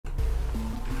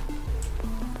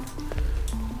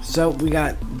So we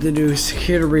got the new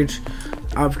Security Breach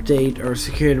update, or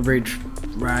Security Breach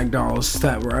Ragdolls,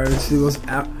 that were obviously the most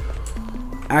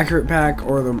accurate pack,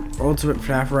 or the ultimate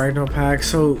Fnaf Ragdoll Pack.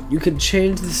 So you can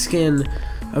change the skin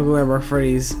of Glamour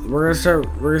Freddy's. We're gonna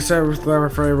start with Glamour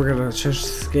Freddy. We're gonna change the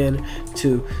skin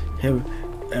to him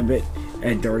a bit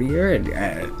dirtier and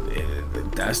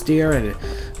dustier, and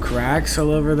cracks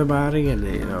all over the body, and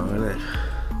you know, and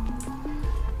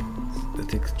I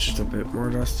think it's just a bit more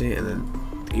dusty, and then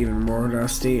even more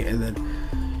dusty, and then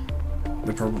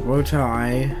the purple bow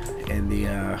tie, and the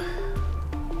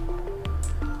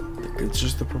it's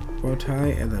just the purple bow tie,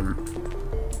 and then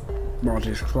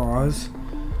Monty's claws,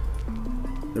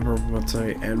 the purple bow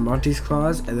tie, and Monty's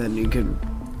claws, and then you can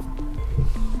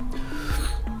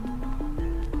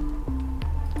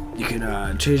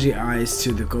change the eyes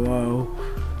to the glow,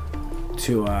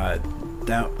 to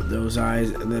those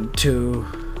eyes, and then to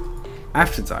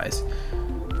Afton's eyes.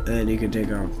 And then you can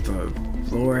take off the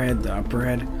lower head, the upper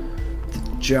head,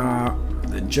 the jaw,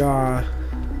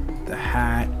 the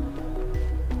hat,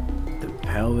 the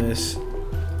pelvis,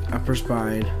 upper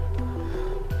spine,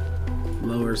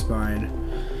 lower spine.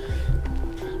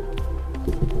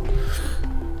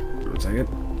 1 second.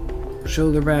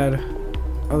 Shoulder pad,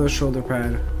 other shoulder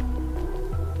pad,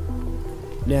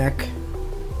 neck,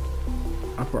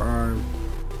 upper arm,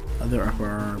 other upper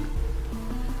arm,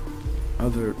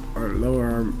 other lower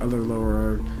arm, other lower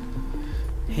arm,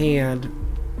 hand,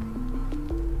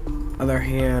 other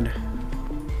hand,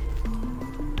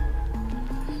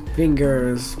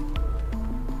 fingers,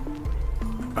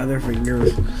 other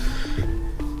fingers,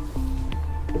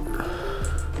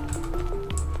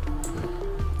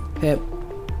 hip,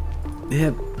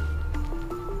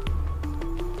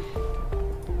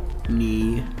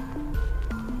 knee,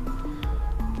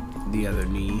 the other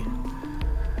knee,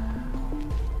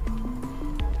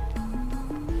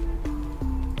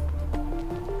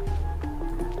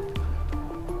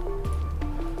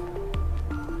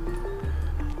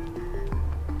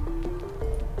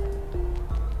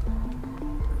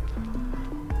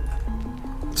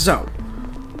 so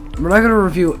we're not gonna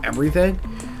review everything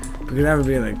because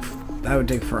that would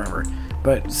take forever.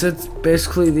 But since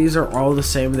basically these are all the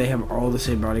same, they have all the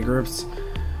same body groups,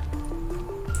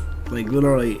 like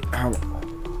literally have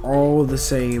all the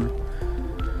same,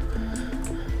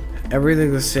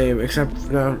 everything the same, except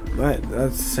no,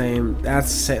 that's the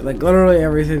same, like literally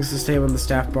everything's the same on the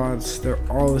staff bots. They're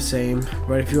all the same.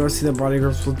 But if you want to see the body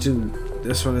groups, we'll do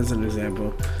this one as an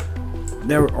example.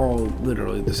 They're all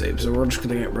literally the same, so we're just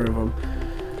gonna get rid of them.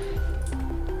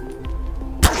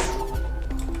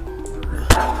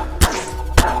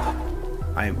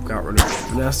 I got rid of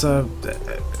Vanessa.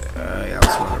 Yeah,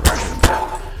 let's run it right in.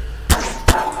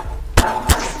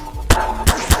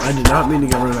 I did not mean to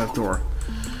get rid of that door.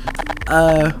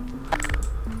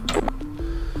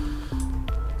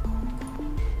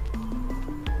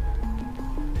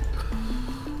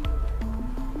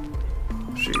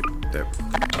 Shoot, there.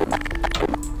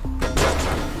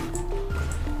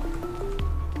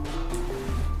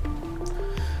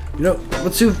 You know,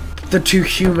 let's do the 2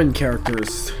 human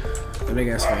characters. I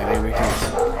guess maybe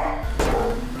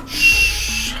because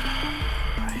shh,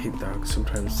 I hate dogs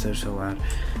sometimes, they're so loud.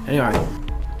 Anyway,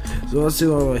 so let's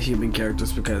do all the human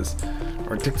characters because,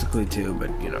 or technically 2, but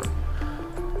you know.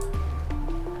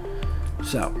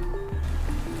 So,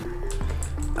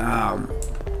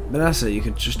 Vanessa, you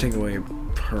could just take away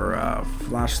her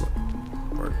flashlight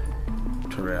or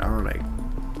turn it on.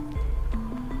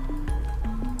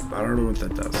 I don't know what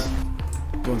that does.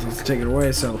 Both have to take it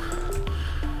away, so.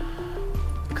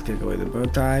 Take away the bow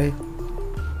tie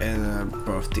and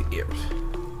both the ears.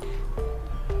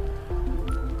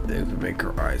 Then you can make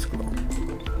her eyes glow.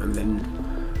 And then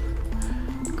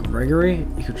Gregory,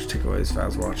 you could just take away his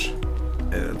fast watch,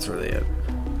 and that's really it.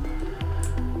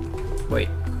 Wait.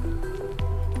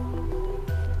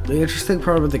 The interesting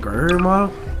part about the Gregory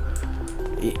model,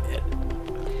 it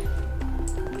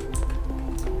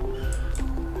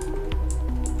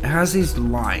has these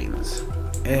lines,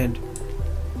 and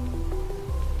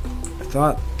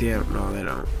thought, damn, no, they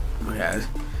don't. Okay,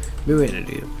 maybe they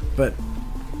do, but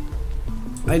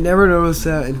I never noticed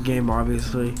that in game,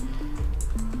 obviously.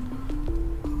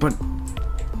 But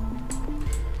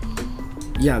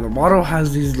yeah, the model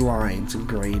has these lines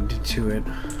ingrained into it,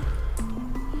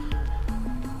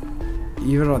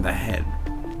 even on the head.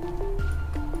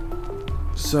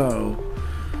 So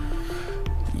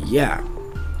yeah.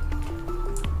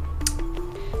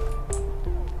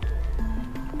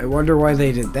 I wonder why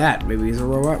they did that. Maybe he's a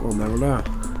robot. We'll never know.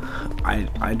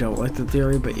 I don't like the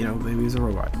theory, but you know, maybe he's a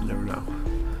robot. You never know.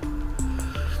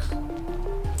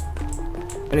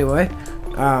 Anyway,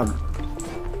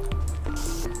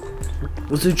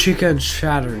 Let's do Chica and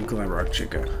Shatter and Glamrock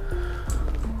Chica.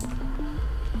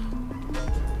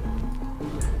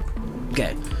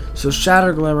 Okay, so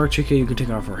Shatter Glamrock Chica, you can take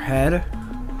off her head.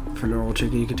 For normal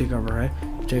Chica, you can take off her head.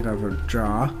 Take off her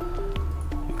jaw.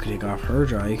 You can take off her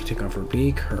jaw. You can take off her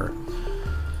beak, her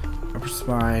upper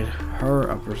spine, her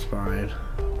upper spine,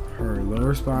 her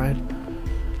lower spine,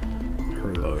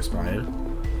 her lower spine,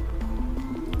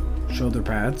 shoulder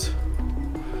pads,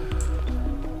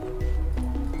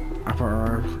 upper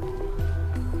arm,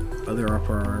 other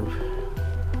upper arm,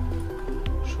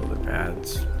 shoulder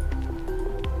pads,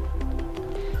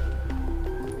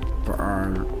 upper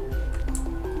arm,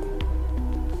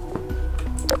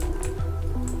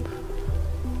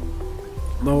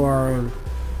 lower arm,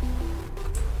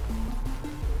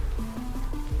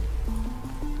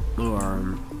 lower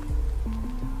arm,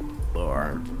 lower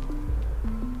arm.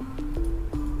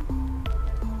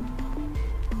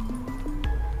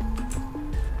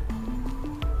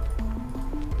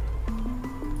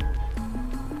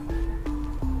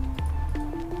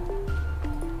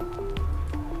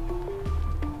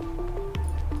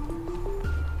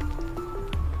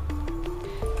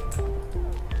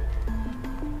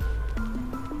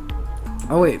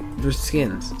 Oh wait, there's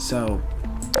skins, so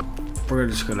we're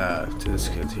just gonna do the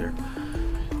skins here.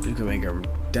 You can make her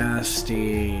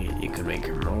dusty, you can make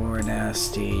her more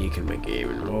dusty, you can make her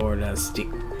even more dusty.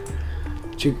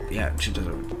 She does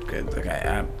it good.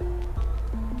 Okay,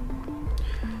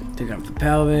 take off the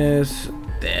pelvis,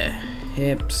 the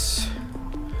hips.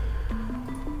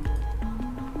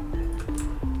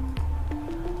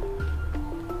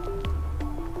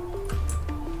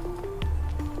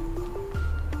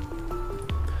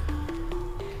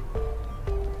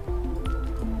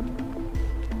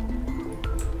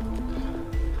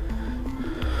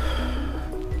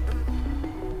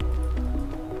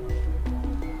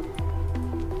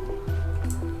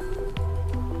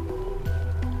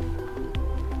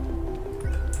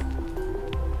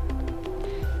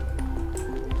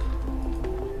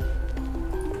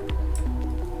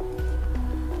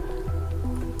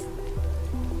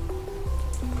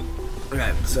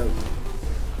 Okay, so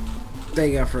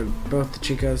thank you for both the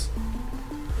Chicas.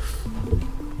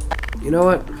 You know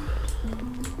what?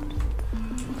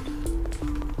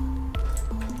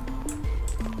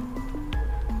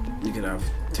 You can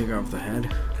take off the head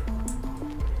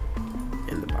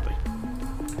and the body.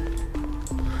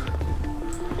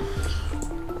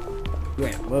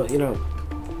 Yeah, well, you know,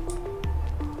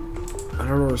 I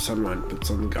don't know where some went, but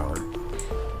some gone.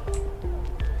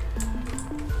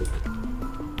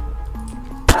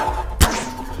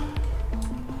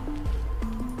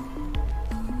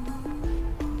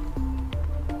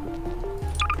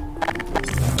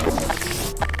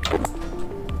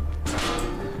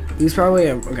 These probably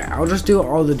have, okay, I'll just do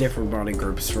all the different body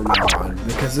groups from now on,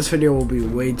 because this video will be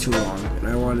way too long, and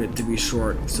I want it to be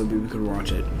short so people can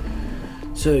watch it.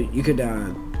 So you could,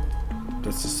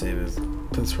 let's just say this,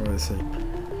 that's probably the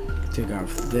same. Take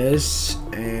off this,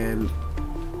 and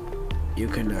you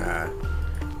can,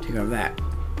 take off that.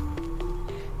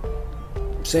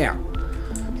 So yeah,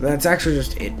 that's actually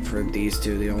just it for these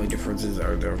two. The only differences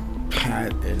are the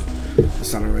hat and the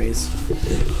sun rays.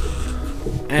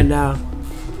 And,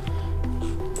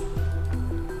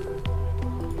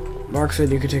 Mark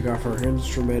said you could take off her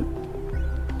instrument.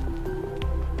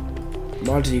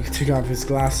 Monty, you could take off his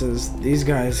glasses. These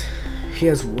guys, he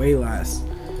has way less.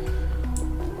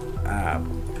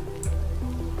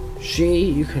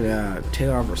 You can take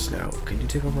off her snout. Can you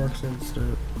take off her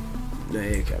snout? No,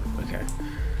 you can. Okay.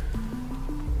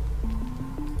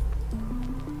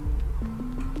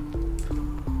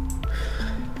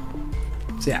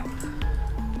 So yeah.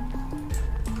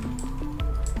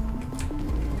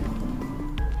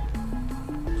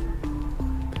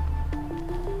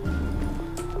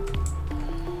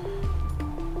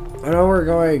 I know we're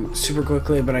going super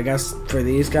quickly, but I guess for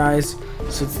these guys,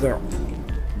 since they'll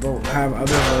have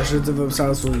other versions of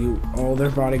themselves, we'll use all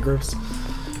their body groups.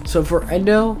 So for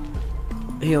Endo,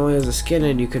 he only has a skin,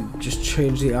 and you could just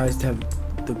change the eyes to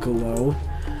have the glow.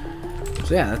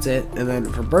 So yeah, that's it. And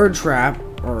then for Bird Trap,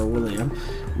 or William,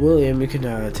 you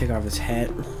can take off his head.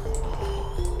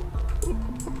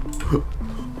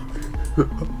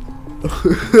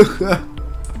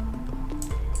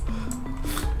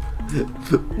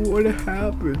 What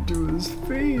happened to his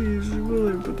face?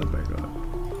 William, put that back on.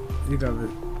 You got it.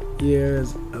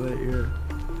 Ears, other ear.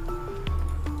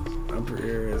 Upper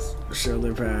ear, his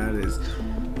shoulder pad, his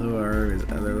lower arm, his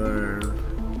other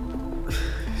arm.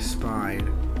 Spine.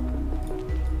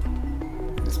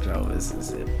 His pelvis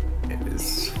is it.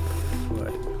 His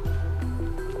foot.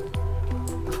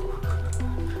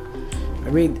 I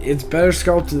mean, it's better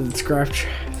sculpted than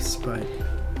Scraptraps, but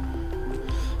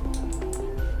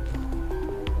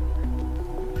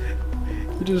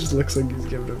he just looks like he's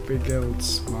giving a big old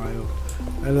smile.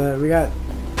 And then we got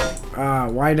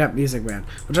Wind Up Music Man,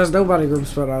 which has no body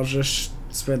groups, but I'll just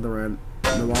spin the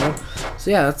model.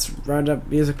 So yeah, that's Wind Up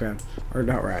Music Man, or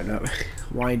not Wind Up,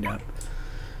 Wind Up.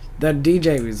 Then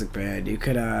DJ Music Man, you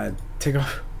could take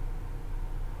off.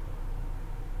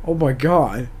 Oh my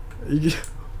god!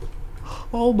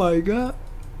 Oh my god!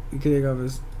 You can take off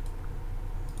his.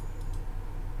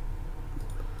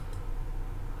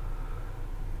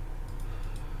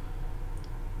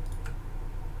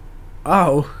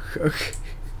 Oh, okay.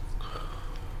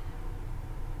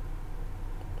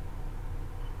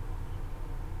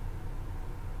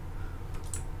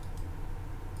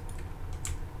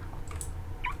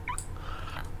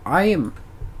 I'm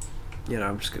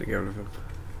just gonna get rid of him.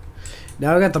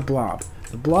 Now I got the Blob.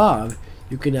 The Blob,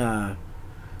 you can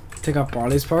take off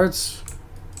Bonnie's parts,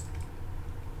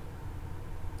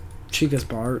 Chica's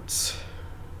parts,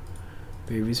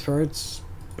 Baby's parts,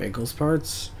 Ankle's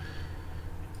parts,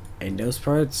 Endo's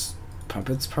parts,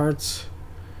 Puppet's parts.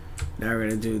 Now we're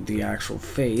gonna do the actual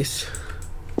face.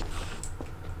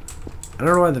 I don't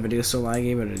know why the video is so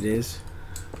laggy, but it is.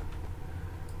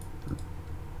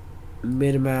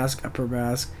 Mid mask, upper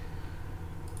mask,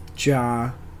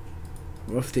 jaw,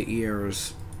 with the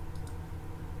ears,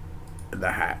 and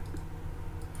the hat.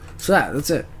 So that's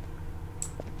it.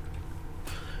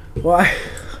 Well,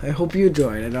 I hope you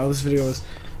enjoyed. I know this video was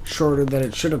shorter than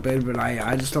it should have been, but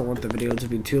I just don't want the video to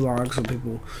be too long so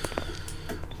people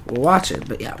will watch it.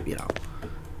 But yeah,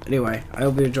 Anyway, I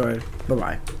hope you enjoyed.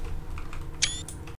 Bye-bye.